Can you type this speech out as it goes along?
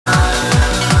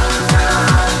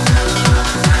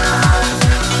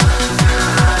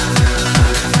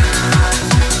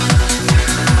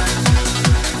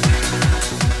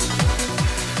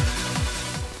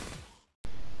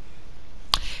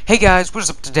Hey guys, what is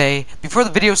up today? Before the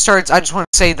video starts, I just want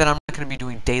to say that I'm not going to be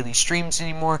doing daily streams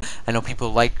anymore. I know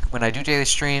people like when I do daily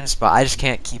streams, but I just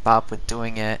can't keep up with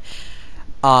doing it.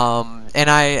 And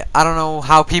I don't know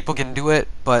how people can do it,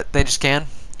 but they just can.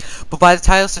 But by the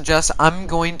title suggests, I'm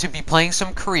going to be playing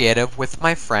some creative with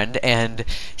my friend, and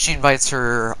she invites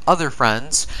her other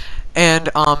friends, and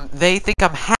they think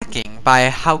I'm hacking by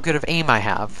how good of aim I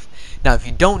have. Now, if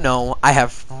you don't know, I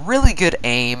have really good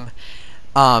aim.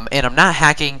 And I'm not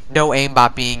hacking, no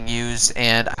aimbot being used,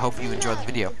 and I hope you enjoy the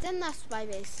video. It's in that spy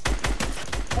base.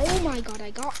 Oh my god,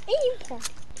 I got aimbot.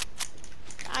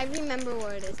 I remember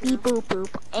where it is now. Beep boop boop,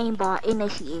 aimbot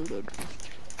initiated.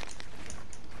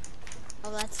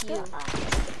 Oh, that's you.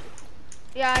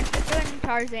 Yeah, I'm just doing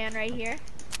Tarzan right here.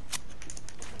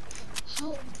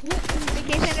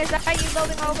 Vacation, is that you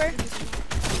building over?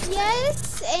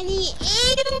 Yes, and he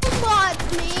aimbot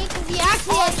me because he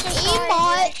actually has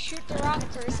aimbot. Shoot the wrong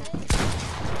person.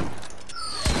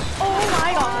 Oh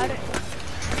my god.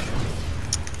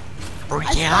 Bro, you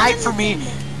can't hide from me!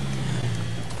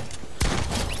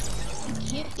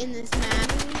 In this map.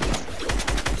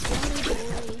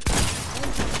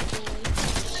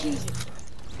 You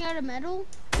got a medal?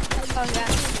 Oh yeah.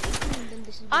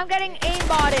 I'm getting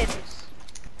aimbotted.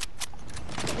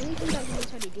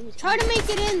 Try to make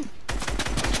it in.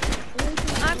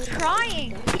 I'm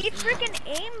trying. He freaking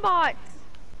aimbot.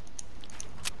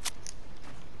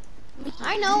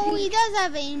 I know he does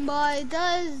have aimbot. It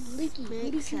does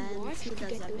make sense. He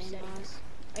does have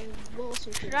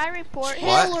aimbot. Should I report him?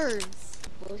 Killers.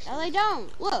 No, they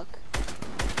don't. Look.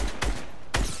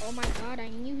 Oh my god, I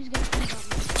knew he was gonna aimbot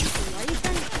me. Why are you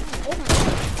trying to? Oh my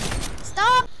god.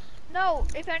 Stop. No,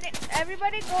 if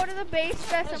everybody go to the base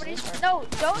that somebody's. No,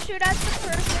 don't shoot at the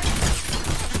person.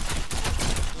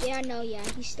 Yeah, no, yeah,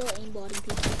 he's still aimbotting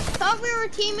people. I thought we were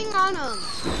teaming on him.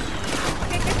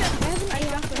 Okay,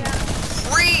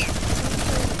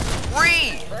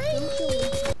 Free!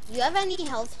 Do you have any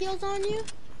health heals on you?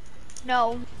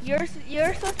 no, you're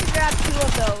supposed to grab 2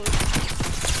 of those.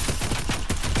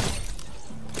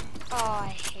 Oh,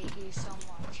 I hate you so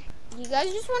much. You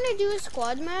guys just want to do a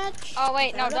squad match? Oh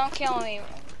wait, no, don't kill me.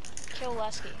 Kill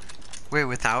Lesky. Wait,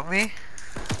 without me?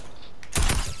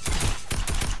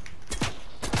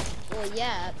 Well,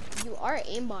 yeah, you are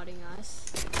aimbotting us.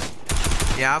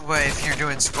 Yeah, but if you're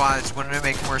doing squads, wouldn't it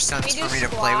make more sense for me to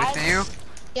play with you?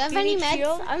 Do you have You any need meds?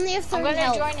 shield? I only have 30 I'm gonna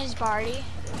health. join his party.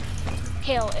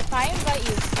 Hill, if I invite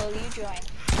you, will you join?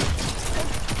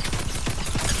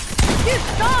 Dude,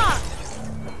 stop!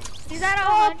 He's at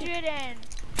 100 and.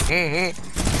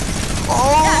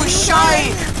 Oh,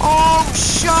 shite! Oh,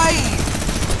 shite!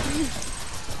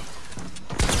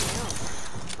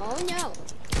 Oh no.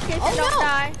 Okay, so Oh don't no!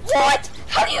 die. What?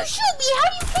 How do you shoot me? How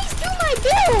do you face through my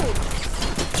build?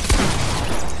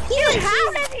 Dude, how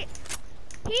does he?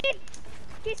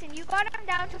 Jason, you got him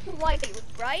down to white,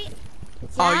 right?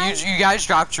 Oh, you guys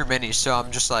dropped your minis, so I'm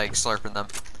just like slurping them.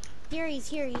 He's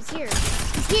here. He's here.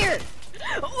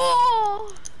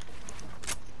 Oh!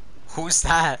 Who's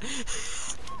that?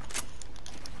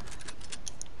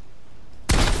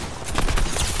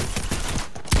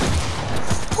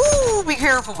 Ooh, be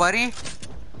careful, buddy.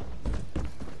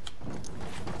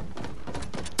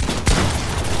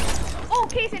 Oh,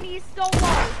 Jason, he's so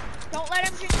low. Don't let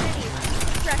him drink minis.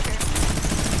 Put pressure.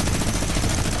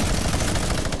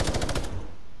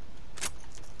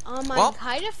 I Well.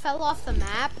 kind of fell off the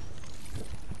map.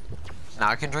 Now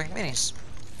I can drink minis.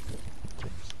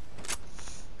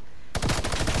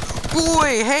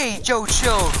 Boy, hey, Joe,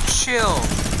 chill.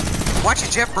 Watch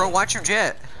your jet, bro. Watch your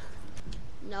jet.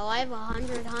 No, I have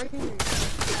 100.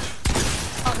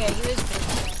 Okay, he was big.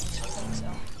 I think so.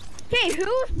 Okay,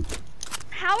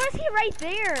 how is he right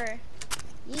there?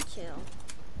 You chill.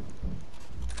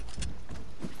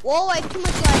 Whoa, I have too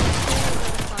much life.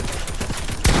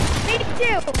 Me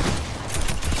too.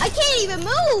 I can't even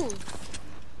move.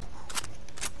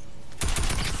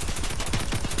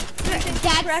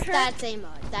 That's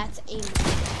aimbot. That's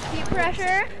aimbot. Keep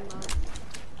pressure.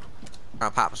 I'm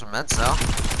gonna pop some meds, though.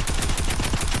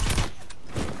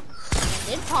 I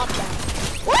did pop that.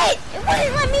 Wait! It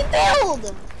wouldn't let me build!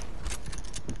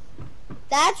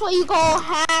 That's what you call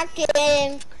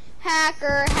hacking.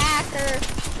 Hacker.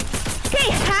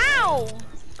 Okay, how?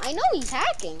 I know he's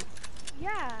hacking.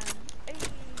 Yeah.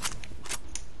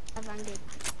 500.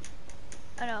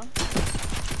 I know.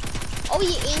 Oh,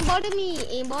 he aimbotted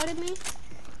me.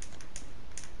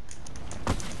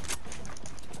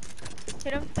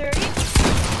 Hit him 30.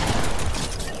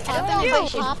 I don't know if I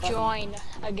should pop him. join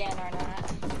again or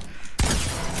not.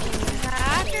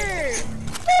 Hackers.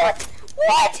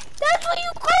 What? That's what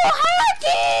you call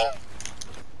hacking!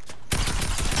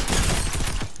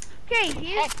 Okay,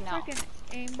 he's Heck no. freaking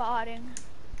aimbotting.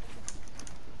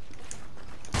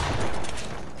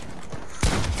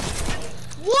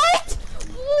 What?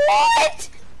 What?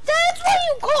 That's what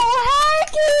you call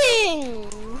hacking!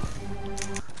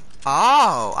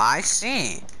 Oh, I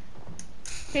see.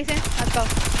 Jason, let's go.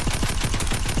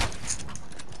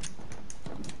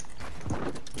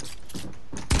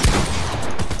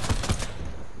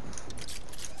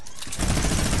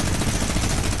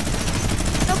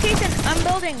 No, Jason, I'm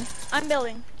building. I'm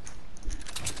building.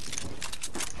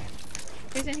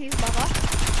 Jason, he's above us.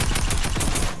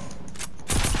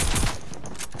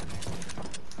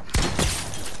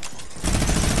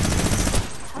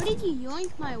 How did you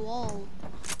yoink my wall?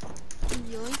 Did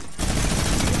you yoink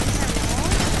my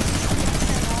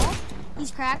wall?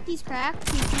 He's cracked, He can't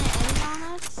edit on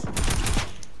us.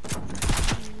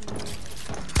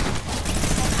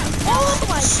 Oh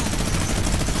my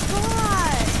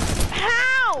God!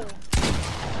 How?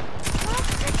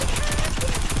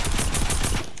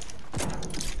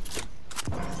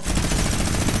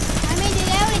 I made it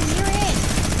out and you're in.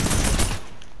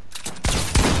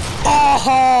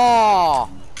 Oh!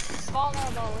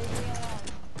 Vulnerable, leave me alone.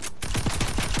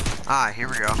 Ah, here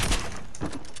we go.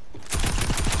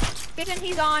 Jason,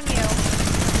 he's on you.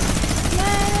 No,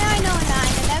 I know not.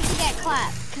 I'm about to get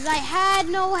clapped. Because I had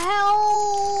no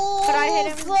health. Could I hit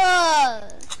him?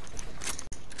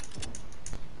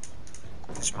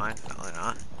 It's mine. No, they're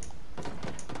not.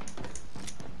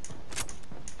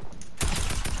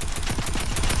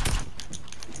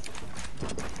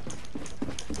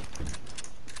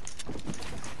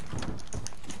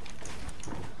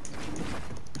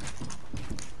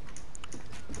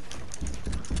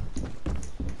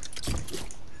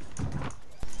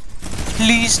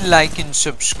 Please like and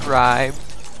subscribe.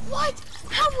 What?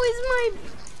 How was my